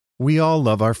We all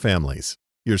love our families,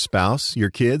 your spouse, your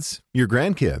kids, your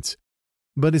grandkids.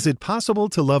 But is it possible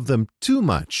to love them too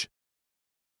much?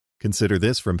 Consider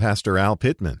this from Pastor Al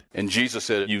Pittman. And Jesus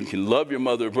said, you can love your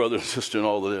mother, brother, and sister, and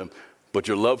all of them, but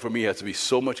your love for me has to be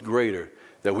so much greater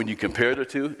that when you compare the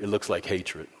two, it looks like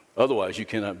hatred. Otherwise, you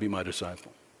cannot be my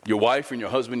disciple. Your wife and your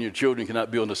husband and your children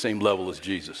cannot be on the same level as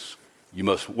Jesus. You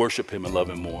must worship him and love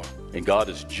him more. And God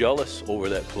is jealous over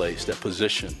that place, that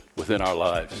position within our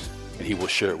lives, and he will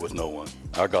share it with no one.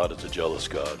 Our God is a jealous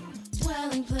God.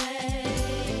 Dwelling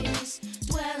place,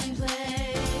 dwelling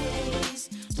place,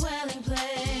 dwelling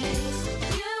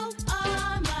place. You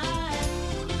are my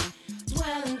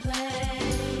dwelling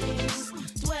place,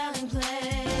 dwelling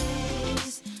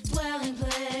place, dwelling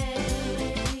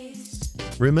place.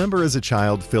 Remember as a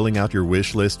child filling out your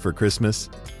wish list for Christmas?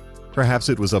 Perhaps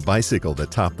it was a bicycle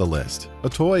that topped the list, a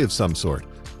toy of some sort,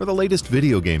 or the latest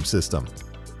video game system.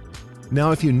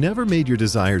 Now, if you never made your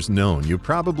desires known, you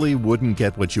probably wouldn't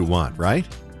get what you want, right?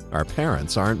 Our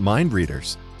parents aren't mind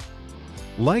readers.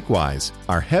 Likewise,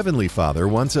 our Heavenly Father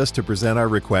wants us to present our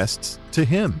requests to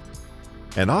Him.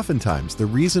 And oftentimes, the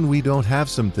reason we don't have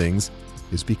some things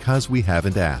is because we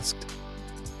haven't asked.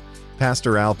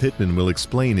 Pastor Al Pittman will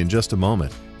explain in just a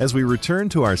moment as we return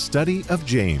to our study of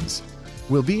James.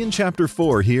 We'll be in chapter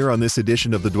 4 here on this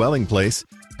edition of The Dwelling Place,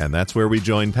 and that's where we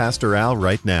join Pastor Al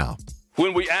right now.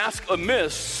 When we ask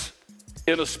amiss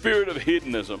in a spirit of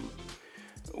hedonism,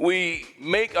 we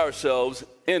make ourselves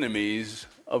enemies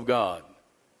of God.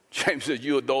 James says,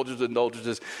 you adulterers and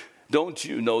adulteresses, don't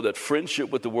you know that friendship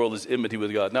with the world is enmity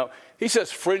with God? Now, he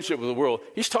says friendship with the world.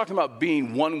 He's talking about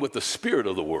being one with the spirit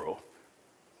of the world,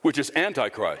 which is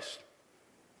Antichrist,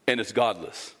 and it's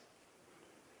godless.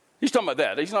 He's talking about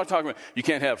that. He's not talking about, you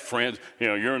can't have friends,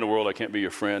 you're in the world, I can't be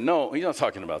your friend. No, he's not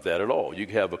talking about that at all. You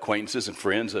can have acquaintances and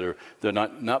friends they're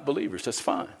not believers. That's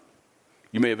fine.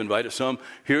 You may have invited some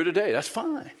here today. That's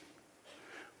fine.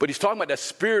 But he's talking about that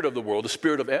spirit of the world, the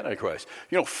spirit of Antichrist.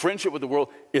 Friendship with the world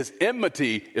is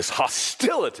enmity, is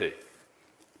hostility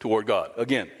toward God.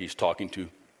 Again, he's talking to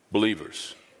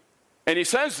believers. And he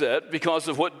says that because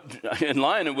of what, in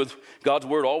line with God's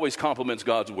word, always complements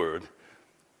God's word.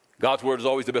 God's word is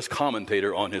always the best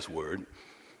commentator on his word.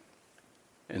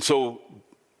 And so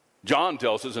John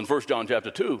tells us in 1 John chapter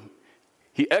 2,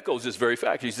 he echoes this very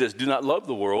fact. He says, do not love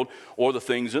the world or the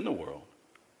things in the world.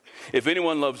 If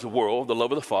anyone loves the world, the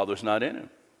love of the Father is not in him.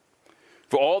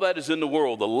 For all that is in the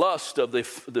world, the lust of the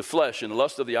flesh and the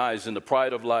lust of the eyes and the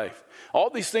pride of life, all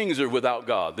these things are without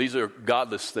God. These are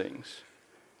godless things.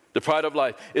 The pride of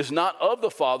life is not of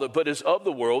the Father, but is of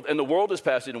the world, and the world is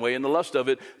passing away and the lust of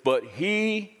it, but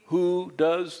he who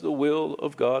does the will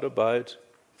of God abides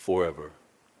forever.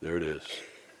 There it is.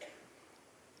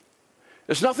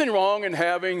 There's nothing wrong in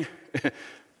having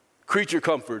creature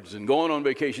comforts and going on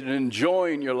vacation and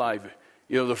enjoying your life.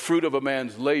 The fruit of a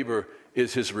man's labor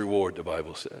is his reward, the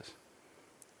Bible says.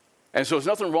 And so there's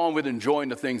nothing wrong with enjoying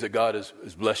the things that God has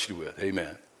blessed you with.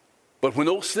 Amen. But when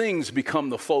those things become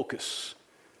the focus,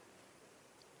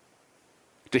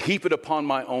 to heap it upon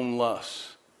my own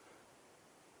lusts,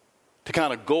 to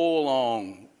kind of go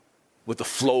along with the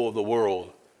flow of the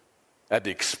world at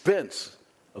the expense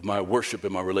of my worship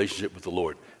and my relationship with the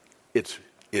Lord,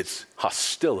 it's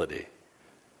hostility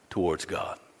towards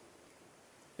God.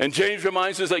 And James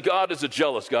reminds us that God is a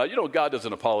jealous God. God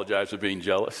doesn't apologize for being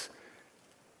jealous.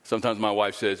 Sometimes my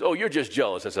wife says, oh, you're just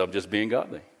jealous. I said, I'm just being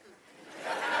godly.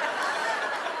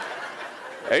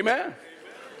 Amen.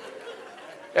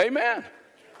 Amen.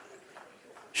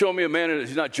 Show me a man that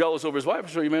he's not jealous over his wife.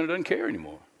 Show you a man that doesn't care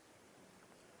anymore.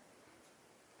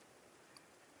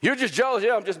 You're just jealous.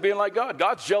 Yeah, I'm just being like God.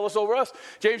 God's jealous over us.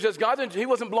 James says he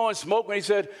wasn't blowing smoke when he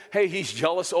said, hey, he's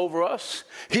jealous over us.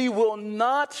 He will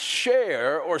not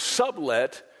share or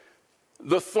sublet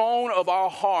the throne of our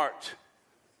heart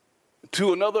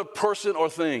to another person or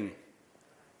thing.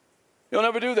 He'll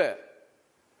never do that.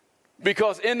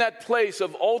 Because in that place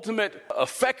of ultimate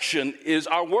affection is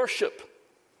our worship.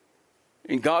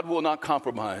 And God will not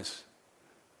compromise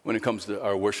when it comes to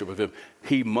our worship of him.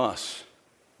 He must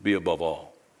be above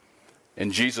all.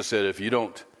 And Jesus said, if you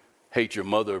don't hate your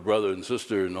mother, brother, and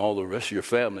sister, and all the rest of your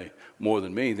family more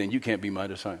than me, then you can't be my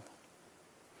disciple.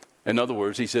 In other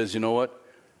words, he says, you know what?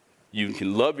 You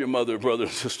can love your mother, brother,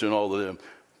 and sister, and all of them,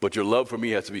 but your love for me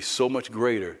has to be so much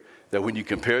greater that when you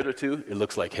compare the two, it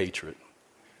looks like hatred.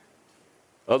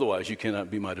 Otherwise, you cannot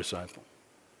be my disciple.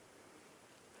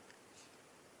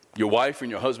 Your wife and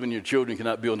your husband and your children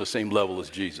cannot be on the same level as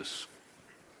Jesus.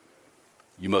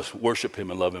 You must worship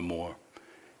him and love him more.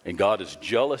 And God is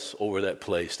jealous over that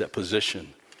place, that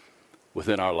position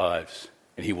within our lives,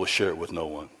 and he will share it with no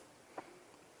one.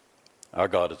 Our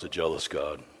God is a jealous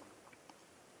God.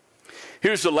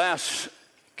 Here's the last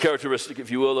characteristic,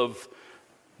 if you will, of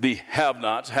the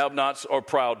have-nots. Have-nots are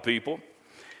proud people.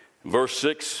 Verse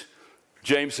 6,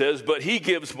 James says, but he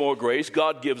gives more grace.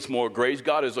 God gives more grace.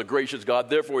 God is a gracious God.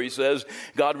 Therefore, he says,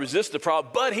 God resists the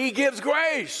proud, but he gives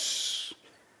grace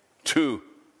to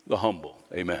the humble.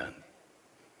 Amen.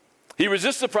 He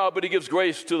resists the proud, but he gives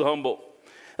grace to the humble.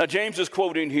 Now, James is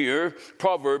quoting here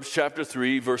Proverbs chapter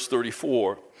 3, verse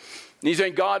 34. He's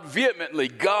saying God vehemently,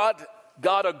 God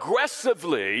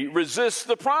aggressively resists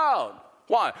the proud.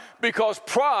 Why? Because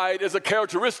pride is a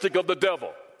characteristic of the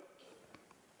devil.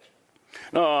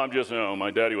 No, I'm just, my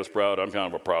daddy was proud. I'm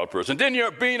kind of a proud person. Then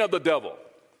you're being of the devil.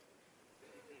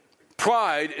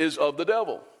 Pride is of the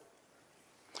devil.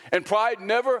 And pride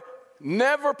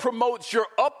never promotes your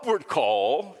upward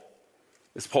call,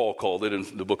 as Paul called it in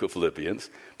the book of Philippians,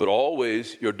 but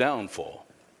always your downfall.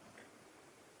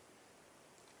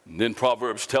 And then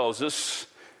Proverbs tells us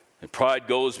that pride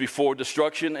goes before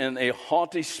destruction and a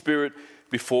haughty spirit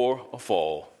before a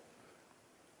fall.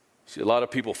 See a lot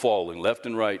of people falling left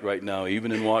and right now,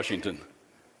 even in Washington,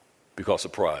 because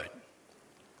of pride.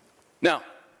 Now,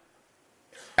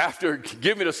 after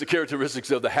giving us the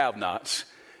characteristics of the have-nots,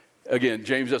 again,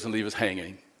 James doesn't leave us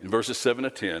hanging. In verses 7 to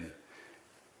 10,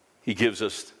 he gives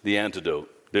us the antidote.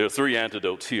 There are 3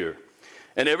 antidotes here.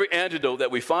 And every antidote that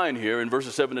we find here in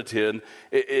verses 7 to 10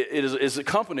 it is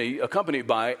accompanied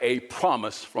by a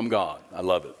promise from God. I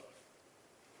love it.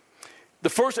 The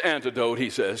first antidote, he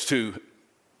says, to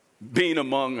being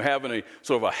having a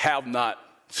sort of a have-not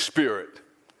spirit,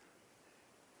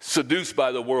 seduced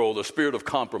by the world, a spirit of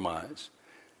compromise,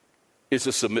 is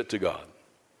to submit to God.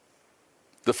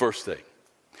 The first thing.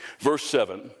 Verse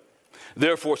 7,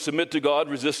 therefore submit to God,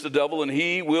 resist the devil, and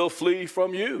he will flee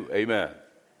from you. Amen.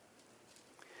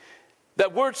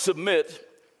 That word submit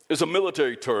is a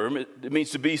military term. It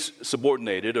means to be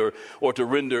subordinated or to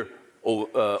render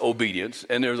obedience.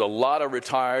 And there's a lot of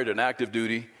retired and active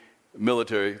duty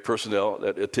military personnel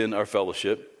that attend our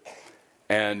fellowship.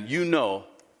 And you know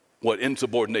what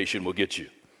insubordination will get you.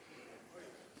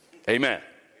 Amen.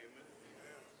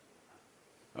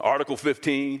 Article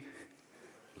 15,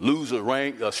 lose a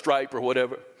rank, a stripe, or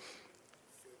whatever.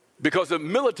 Because the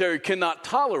military cannot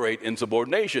tolerate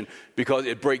insubordination because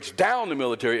it breaks down the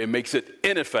military and makes it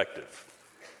ineffective.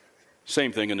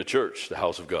 Same thing in the church, the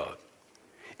house of God.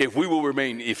 If we will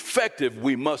remain effective,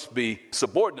 we must be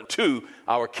subordinate to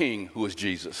our King, who is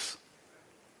Jesus.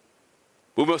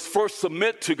 We must first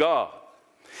submit to God.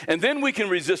 And then we can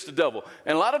resist the devil.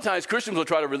 And a lot of times Christians will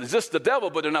try to resist the devil,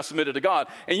 but they're not submitted to God.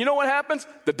 And you know what happens?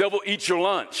 The devil eats your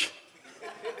lunch.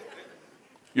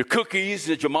 Your cookies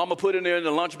that your mama put in there in the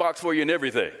lunchbox for you and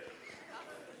everything.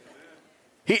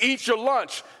 He eats your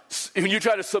lunch when you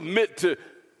try to submit to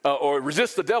or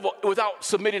resist the devil without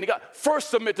submitting to God. First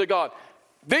submit to God.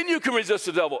 Then you can resist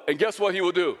the devil. And guess what he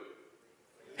will do?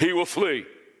 He will flee.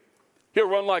 He'll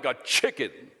run like a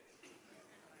chicken.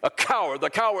 A coward, the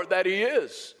coward that he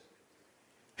is.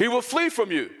 He will flee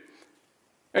from you.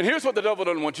 And here's what the devil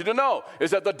doesn't want you to know,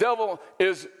 is that the devil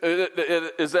is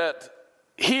that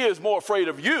he is more afraid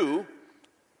of you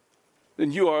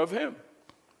than you are of him.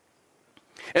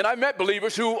 And I've met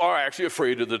believers who are actually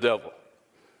afraid of the devil.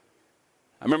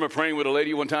 I remember praying with a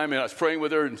lady one time, and I was praying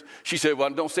with her, and she said, well,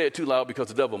 don't say it too loud because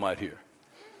the devil might hear.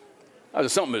 I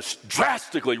said, something is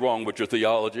drastically wrong with your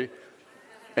theology,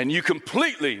 and you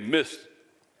completely missed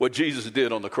what Jesus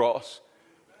did on the cross.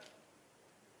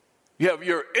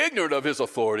 You're ignorant of his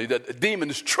authority, that the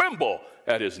demons tremble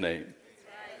at his name.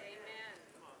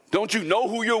 Don't you know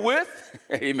who you're with?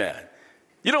 Amen.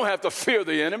 You don't have to fear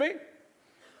the enemy.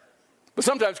 But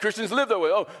sometimes Christians live that way.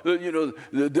 Oh,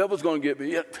 the devil's going to get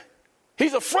me.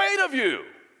 He's afraid of you.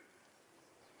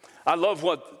 I love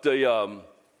what the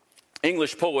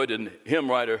English poet and hymn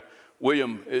writer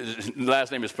William, his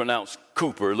last name is pronounced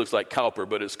Cooper. It looks like Cowper,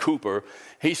 but it's Cooper.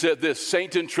 He said this,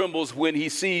 Satan trembles when he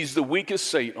sees the weakest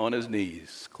saint on his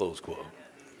knees, close quote.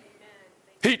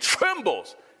 He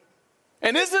trembles.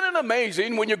 And isn't it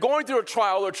amazing when you're going through a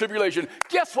trial or tribulation,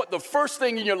 guess what the first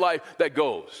thing in your life that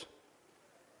goes?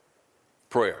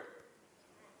 Prayer.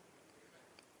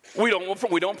 We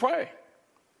don't pray.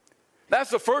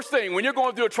 That's the first thing. When you're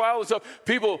going through a trial and stuff,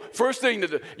 people, first thing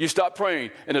that you stop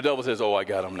praying, and the devil says, oh, I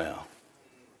got him now.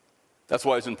 That's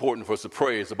why it's important for us to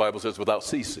pray, as the Bible says, without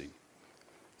ceasing.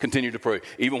 Continue to pray.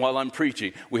 Even while I'm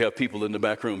preaching, we have people in the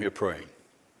back room here praying.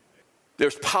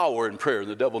 There's power in prayer, and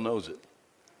the devil knows it.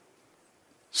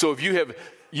 So if you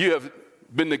have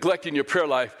been neglecting your prayer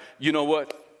life, you know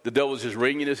what? The devil's just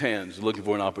wringing his hands looking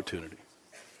for an opportunity.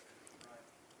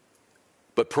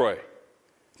 But pray.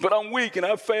 but I'm weak and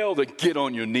I failed. To get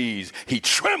on your knees. He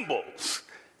trembles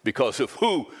because of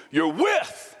who you're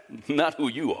with, not who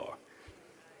you are.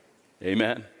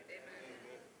 Amen.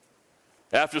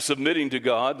 After submitting to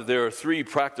God, there are 3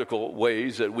 practical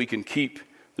ways that we can keep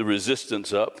the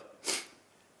resistance up.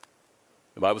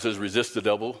 The Bible says, resist the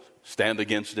devil, stand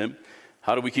against him.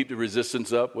 How do we keep the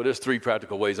resistance up? Well, there's 3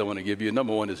 practical ways I want to give you.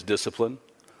 Number 1 is discipline.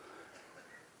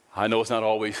 I know it's not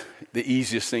always the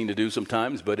easiest thing to do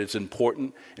sometimes, but it's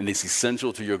important and it's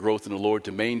essential to your growth in the Lord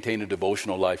to maintain a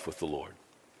devotional life with the Lord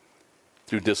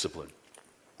through discipline.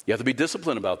 You have to be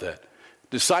disciplined about that.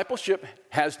 Discipleship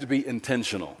has to be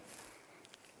intentional.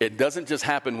 It doesn't just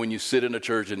happen when you sit in a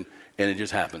church and it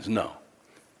just happens. No.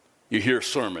 You hear a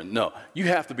sermon. No. You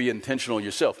have to be intentional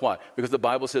yourself. Why? Because the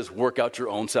Bible says work out your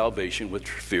own salvation with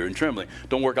fear and trembling.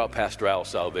 Don't work out Pastor Al's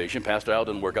salvation. Pastor Al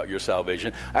doesn't work out your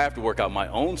salvation. I have to work out my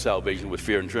own salvation with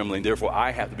fear and trembling. Therefore,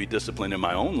 I have to be disciplined in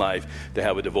my own life to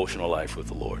have a devotional life with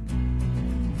the Lord.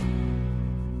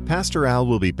 Pastor Al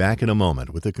will be back in a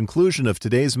moment with the conclusion of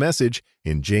today's message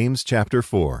in James chapter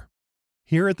 4.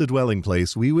 Here at the Dwelling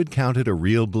Place, we would count it a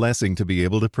real blessing to be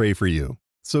able to pray for you.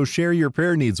 So share your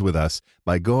prayer needs with us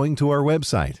by going to our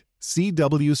website, cwccs.org,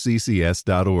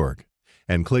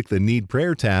 and click the Need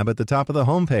Prayer tab at the top of the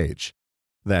homepage.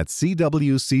 That's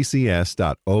cwccs.org.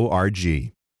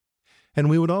 And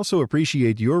we would also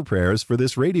appreciate your prayers for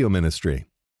this radio ministry.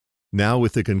 Now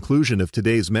with the conclusion of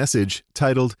today's message,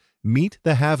 titled, Meet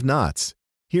the Have-Nots,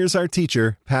 here's our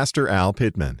teacher, Pastor Al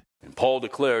Pittman. And Paul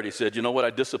declared, he said, you know what, I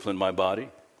discipline my body.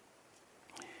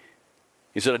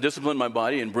 He said, I discipline my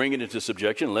body and bring it into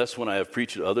subjection, lest when I have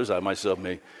preached to others, I myself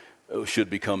should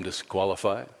become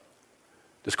disqualified.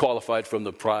 Disqualified from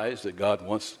the prize that God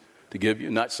wants to give you,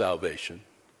 not salvation.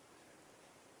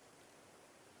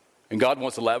 And God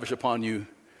wants to lavish upon you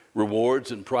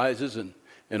rewards and prizes and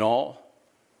all.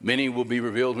 Many will be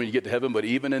revealed when you get to heaven, but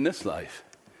even in this life,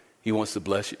 He wants to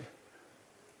bless you.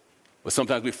 But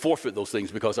sometimes we forfeit those things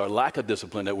because our lack of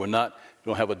discipline, that we don't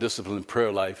have a disciplined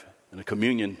prayer life and a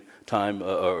communion time,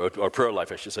 or prayer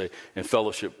life, I should say, and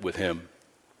fellowship with Him.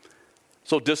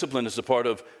 So discipline is a part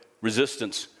of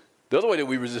resistance. The other way that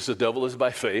we resist the devil is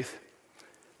by faith.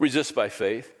 Resist by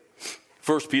faith.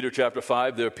 1 Peter chapter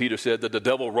 5, there Peter said that the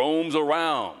devil roams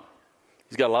around.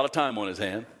 He's got a lot of time on his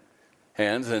hands,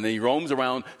 and he roams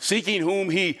around seeking whom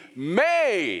he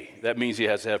may, that means he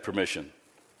has to have permission,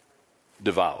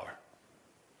 devour.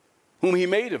 Whom he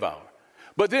may devour.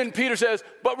 But then Peter says,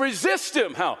 but resist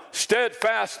him. How?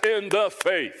 Steadfast in the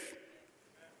faith.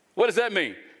 What does that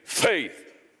mean?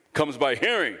 Faith comes by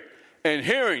hearing. And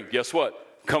hearing, guess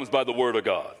what? Comes by the word of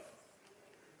God.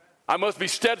 I must be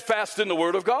steadfast in the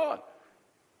word of God.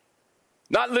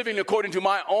 Not living according to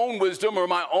my own wisdom or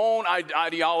my own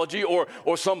ideology or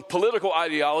some political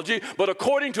ideology, but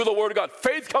according to the word of God.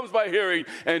 Faith comes by hearing,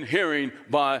 and hearing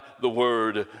by the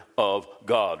word of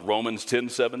God. Romans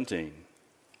 10:17.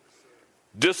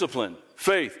 Discipline,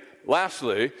 faith.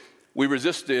 Lastly, we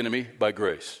resist the enemy by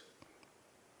grace.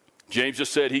 James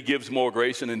just said he gives more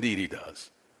grace, and indeed he does.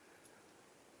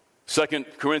 2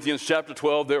 Corinthians chapter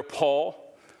 12, there Paul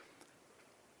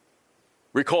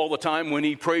recalled the time when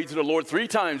he prayed to the Lord 3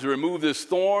 times to remove this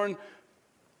thorn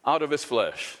out of his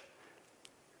flesh.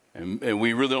 And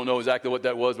we really don't know exactly what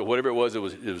that was, but whatever it was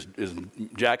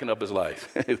jacking up his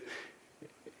life. It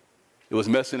was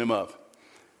messing him up.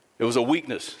 It was a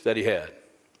weakness that he had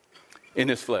in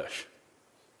his flesh.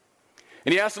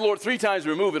 And he asked the Lord 3 times to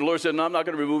remove it. The Lord said, no, I'm not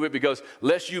going to remove it because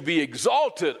lest you be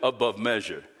exalted above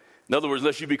measure. In other words,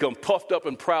 lest you become puffed up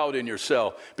and proud in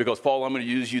yourself. Because, Paul, I'm going to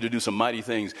use you to do some mighty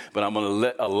things, but I'm going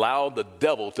to allow the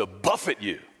devil to buffet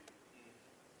you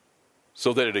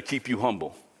so that it'll keep you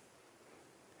humble.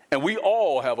 And we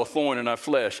all have a thorn in our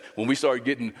flesh. When we start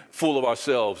getting full of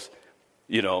ourselves,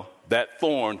 that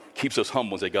thorn keeps us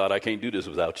humble and say, God, I can't do this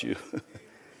without you.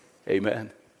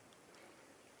 Amen.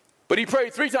 But he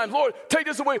prayed 3 times, Lord, take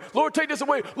this away. Lord, take this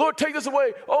away. Lord, take this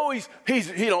away. Oh, he's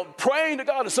praying to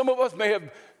God. And some of us may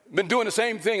have been doing the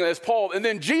same thing as Paul. And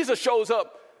then Jesus shows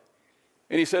up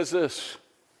and he says this,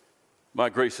 my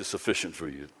grace is sufficient for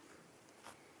you.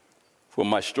 For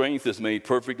my strength is made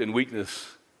perfect in weakness.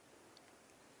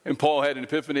 And Paul had an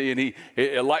epiphany, and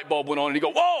a light bulb went on, and he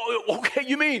go, whoa, okay,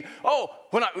 you mean,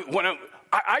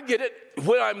 I get it.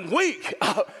 When I'm weak,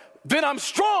 then I'm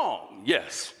strong.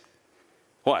 Yes.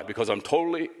 Why? Because I'm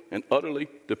totally and utterly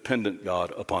dependent,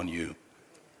 God, upon you.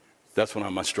 That's when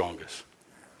I'm my strongest.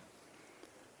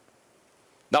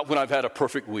 Not when I've had a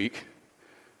perfect week.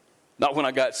 Not when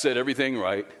I said everything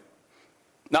right.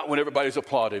 Not when everybody's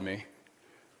applauding me.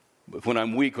 But when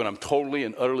I'm weak, when I'm totally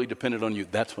and utterly dependent on you,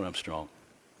 that's when I'm strong.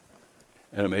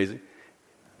 Isn't that amazing?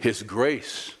 His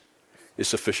grace is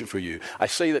sufficient for you. I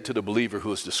say that to the believer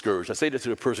who is discouraged. I say that to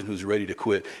the person who's ready to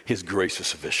quit. His grace is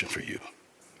sufficient for you.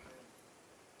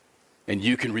 And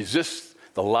you can resist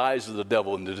the lies of the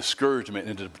devil and the discouragement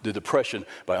and the depression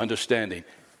by understanding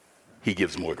He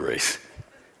gives more grace.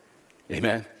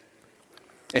 Amen?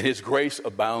 And His grace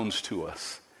abounds to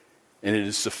us. And it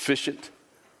is sufficient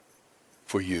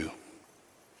for you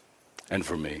and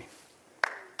for me.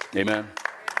 Amen?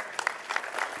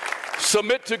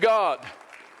 Submit to God.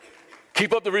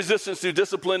 Keep up the resistance through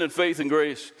discipline and faith and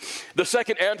grace. The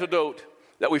second antidote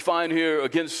that we find here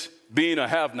against being a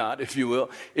have-not, if you will,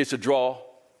 is to draw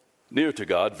near to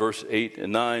God. Verse 8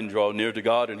 and 9, draw near to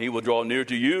God and He will draw near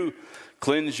to you.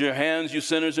 Cleanse your hands, you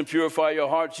sinners, and purify your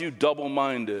hearts, you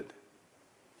double-minded.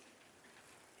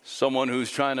 Someone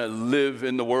who's trying to live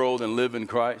in the world and live in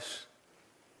Christ.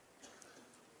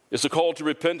 It's a call to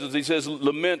repentance. He says,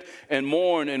 lament and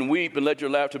mourn and weep and let your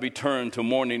laughter be turned to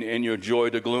mourning and your joy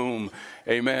to gloom.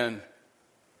 Amen.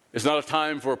 It's not a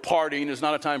time for partying. It's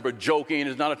not a time for joking.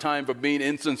 It's not a time for being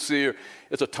insincere.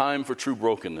 It's a time for true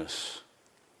brokenness.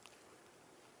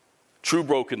 True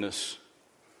brokenness.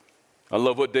 I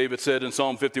love what David said in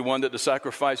Psalm 51, that the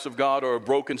sacrifice of God are a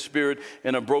broken spirit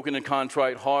and a broken and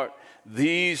contrite heart.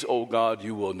 These, O God,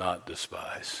 you will not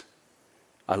despise.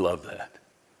 I love that.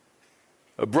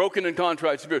 A broken and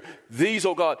contrite spirit. These,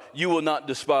 oh God, you will not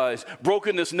despise.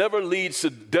 Brokenness never leads to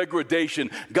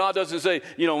degradation. God doesn't say,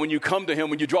 when you come to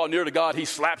Him, when you draw near to God, He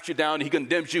slaps you down, He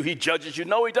condemns you, He judges you.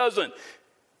 No, He doesn't.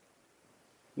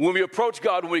 When we approach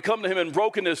God, when we come to Him in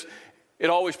brokenness,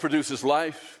 it always produces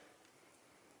life.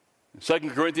 In 2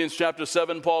 Corinthians chapter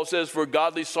 7, Paul says, for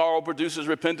godly sorrow produces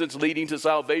repentance leading to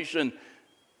salvation,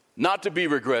 not to be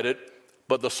regretted,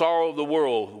 but the sorrow of the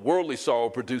world, worldly sorrow,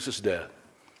 produces death.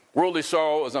 Worldly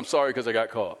sorrow is, I'm sorry because I got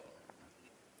caught.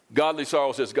 Godly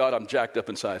sorrow says, God, I'm jacked up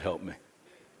inside, help me,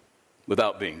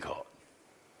 without being caught.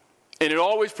 And it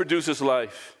always produces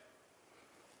life.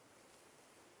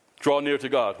 Draw near to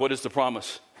God. What is the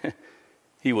promise?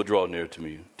 He will draw near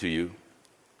to you.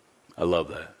 I love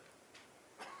that.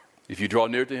 If you draw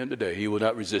near to Him today, He will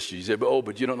not resist you. You say,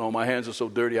 but you don't know, my hands are so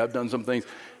dirty, I've done some things.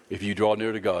 If you draw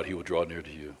near to God, He will draw near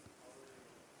to you.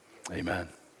 Amen.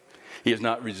 He is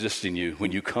not resisting you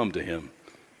when you come to Him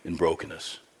in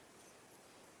brokenness.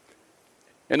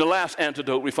 And the last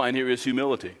antidote we find here is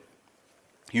humility.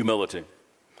 Humility.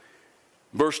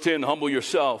 Verse 10, humble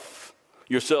yourselves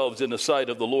in the sight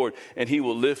of the Lord, and He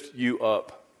will lift you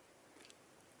up.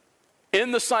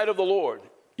 In the sight of the Lord.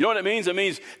 You know what it means? It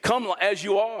means come as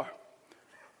you are.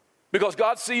 Because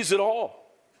God sees it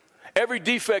all. Every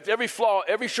defect, every flaw,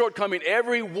 every shortcoming,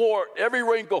 every wart, every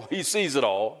wrinkle, He sees it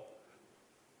all.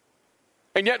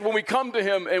 And yet when we come to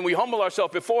Him and we humble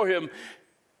ourselves before Him,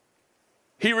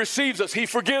 He receives us. He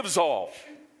forgives all.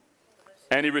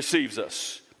 And He receives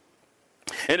us.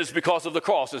 And it's because of the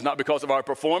cross. It's not because of our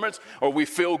performance or we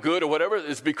feel good or whatever.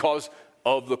 It's because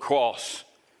of the cross.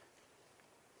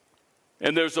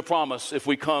 And there's a promise. If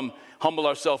we come, humble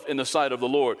ourselves in the sight of the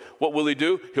Lord, what will He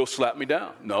do? He'll slap me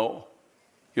down. No.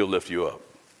 He'll lift you up.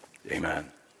 Amen.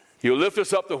 He'll lift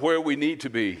us up to where we need to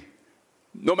be.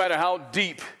 No matter how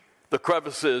deep the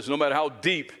crevice is, no matter how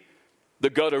deep the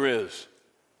gutter is,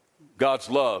 God's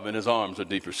love and His arms are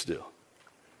deeper still.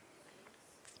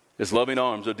 His loving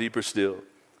arms are deeper still.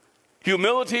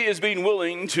 Humility is being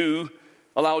willing to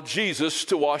allow Jesus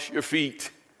to wash your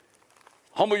feet.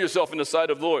 Humble yourself in the sight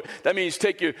of the Lord. That means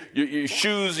take your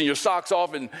shoes and your socks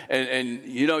off and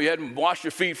you hadn't washed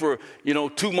your feet for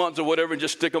 2 months or whatever and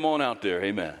just stick them on out there.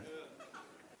 Amen.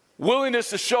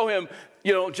 Willingness to show Him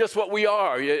just what we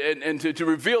are and to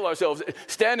reveal ourselves.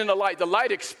 Stand in the light. The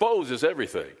light exposes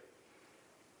everything.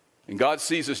 And God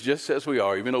sees us just as we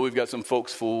are. Even though we've got some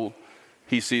folks fooled,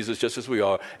 He sees us just as we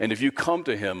are. And if you come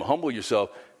to Him, humble yourself,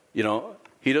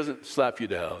 He doesn't slap you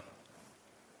down.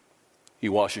 He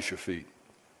washes your feet.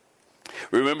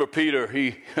 Remember Peter,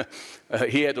 he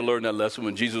had to learn that lesson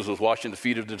when Jesus was washing the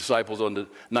feet of the disciples on the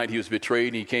night He was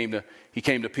betrayed. He came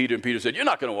to Peter, and Peter said, you're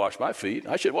not going to wash my feet.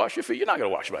 I should wash your feet. You're not going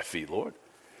to wash my feet, Lord.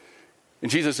 And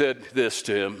Jesus said this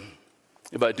to him,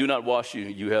 if I do not wash you,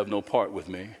 you have no part with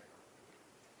me.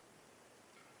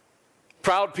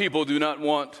 Proud people do not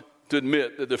want to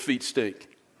admit that their feet stink.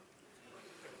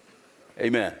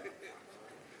 Amen.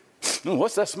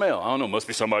 What's that smell? I don't know. Must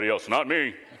be somebody else, not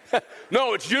me.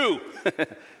 No, it's you.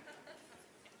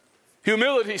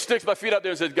 Humility sticks my feet out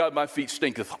there and says, God, my feet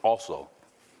stinketh also.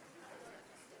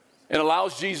 And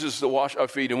allows Jesus to wash our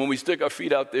feet. And when we stick our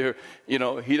feet out there,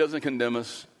 He doesn't condemn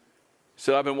us. He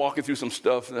said, I've been walking through some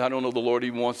stuff and I don't know the Lord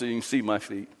even wants to even see my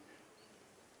feet.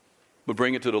 But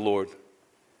bring it to the Lord.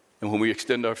 And when we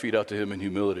extend our feet out to Him in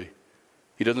humility,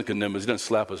 He doesn't condemn us. He doesn't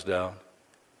slap us down.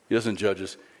 He doesn't judge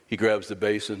us. He grabs the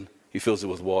basin, he fills it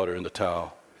with water and the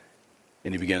towel,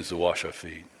 and he begins to wash our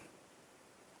feet.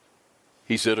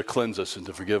 He's there to cleanse us and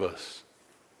to forgive us,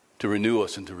 to renew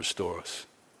us and to restore us.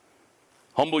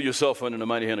 Humble yourself under the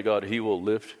mighty hand of God. He will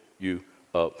lift you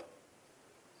up.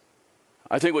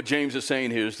 I think what James is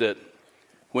saying here is that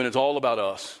when it's all about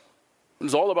us, when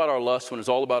it's all about our lusts, when it's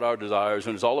all about our desires,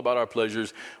 when it's all about our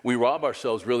pleasures, we rob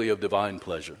ourselves really of divine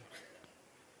pleasure.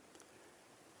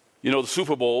 You know, the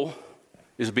Super Bowl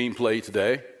is being played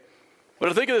today. But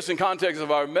I think of this in context of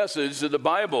our message, that the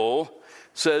Bible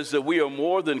says that we are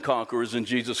more than conquerors in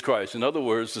Jesus Christ. In other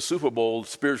words, the Super Bowl,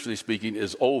 spiritually speaking,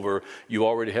 is over. You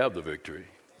already have the victory.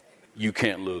 You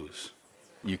can't lose.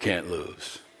 You can't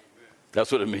lose.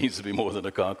 That's what it means to be more than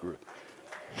a conqueror.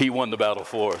 He won the battle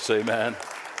for us. Amen.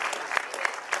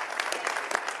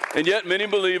 And yet many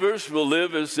believers will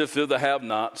live as if they're the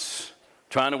have-nots,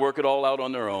 trying to work it all out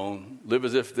on their own, live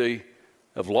as if they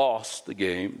have lost the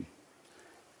game.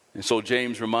 And so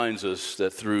James reminds us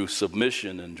that through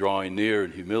submission and drawing near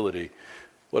and humility,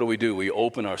 what do? We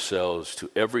open ourselves to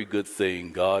every good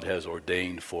thing God has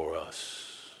ordained for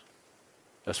us.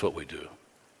 That's what we do.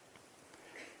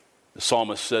 The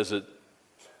psalmist says it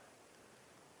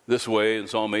this way in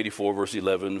Psalm 84, verse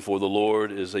 11, "For the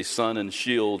Lord is a sun and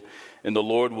shield, and the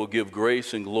Lord will give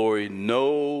grace and glory.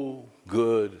 No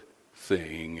good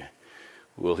thing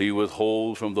will he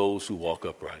withhold from those who walk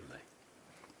uprightly."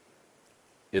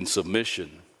 In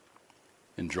submission,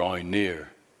 in drawing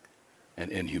near, and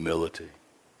in humility.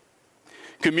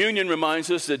 Communion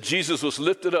reminds us that Jesus was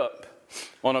lifted up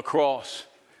on a cross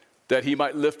that he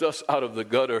might lift us out of the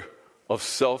gutter of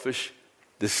selfish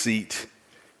deceit,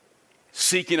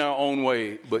 seeking our own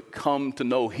way, but come to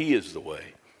know he is the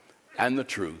way and the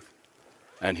truth,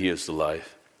 and he is the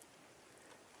life.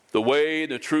 The way,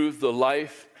 the truth, the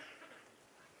life,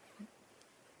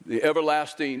 the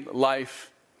everlasting life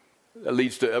that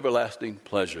leads to everlasting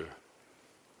pleasure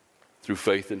through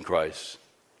faith in Christ.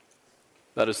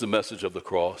 That is the message of the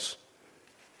cross.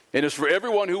 And it's for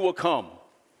everyone who will come.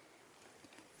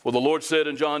 For the Lord said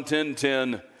in John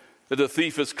 10:10 that the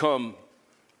thief has come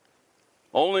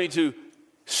only to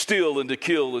steal and to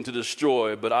kill and to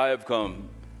destroy, but I have come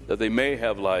that they may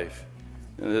have life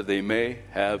and that they may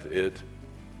have it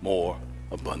more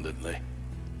abundantly.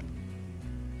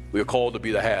 We are called to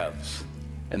be the haves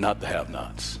and not the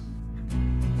have-nots.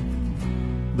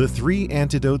 The 3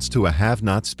 antidotes to a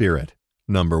have-not spirit.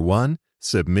 Number 1,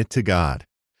 submit to God.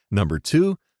 Number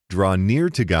 2, draw near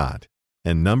to God.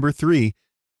 And number 3,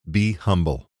 be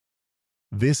humble.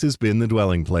 This has been The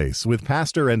Dwelling Place with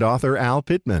pastor and author Al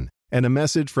Pittman, and a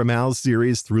message from Al's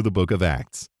series through the book of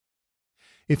Acts.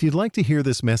 If you'd like to hear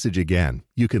this message again,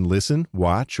 you can listen,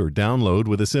 watch, or download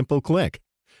with a simple click.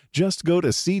 Just go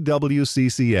to cwccs.org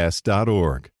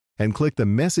and click the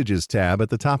Messages tab at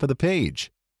the top of the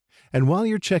page. And while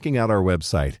you're checking out our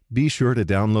website, be sure to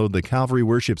download the Calvary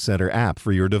Worship Center app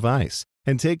for your device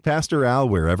and take Pastor Al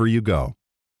wherever you go.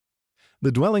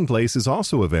 The Dwelling Place is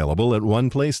also available at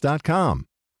oneplace.com.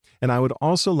 And I would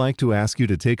also like to ask you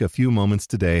to take a few moments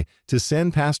today to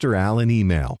send Pastor Al an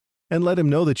email and let him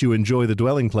know that you enjoy The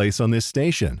Dwelling Place on this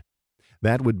station.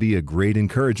 That would be a great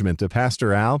encouragement to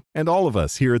Pastor Al and all of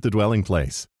us here at The Dwelling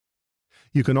Place.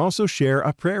 You can also share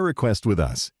a prayer request with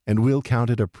us, and we'll count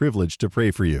it a privilege to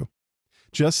pray for you.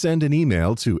 Just send an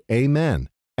email to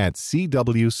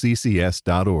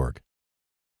amen@cwccs.org.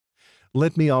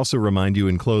 Let me also remind you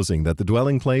in closing that The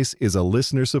Dwelling Place is a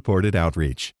listener-supported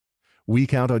outreach. We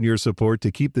count on your support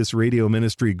to keep this radio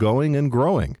ministry going and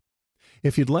growing.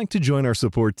 If you'd like to join our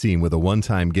support team with a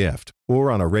one-time gift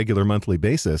or on a regular monthly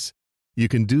basis, you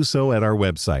can do so at our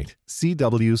website,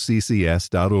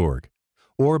 cwccs.org,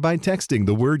 or by texting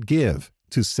the word GIVE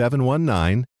to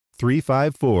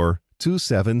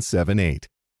 719-354-2778.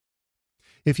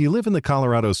 If you live in the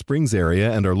Colorado Springs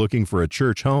area and are looking for a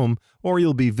church home, or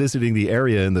you'll be visiting the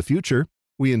area in the future,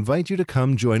 we invite you to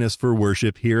come join us for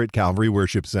worship here at Calvary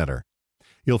Worship Center.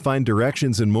 You'll find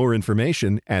directions and more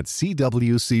information at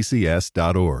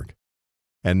cwccs.org.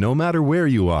 And no matter where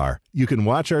you are, you can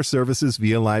watch our services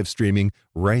via live streaming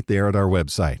right there at our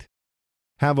website.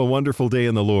 Have a wonderful day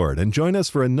in the Lord and join us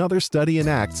for another study in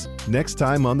Acts next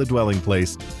time on The Dwelling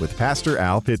Place with Pastor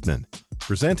Al Pittman.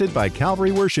 Presented by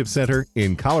Calvary Worship Center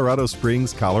in Colorado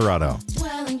Springs, Colorado.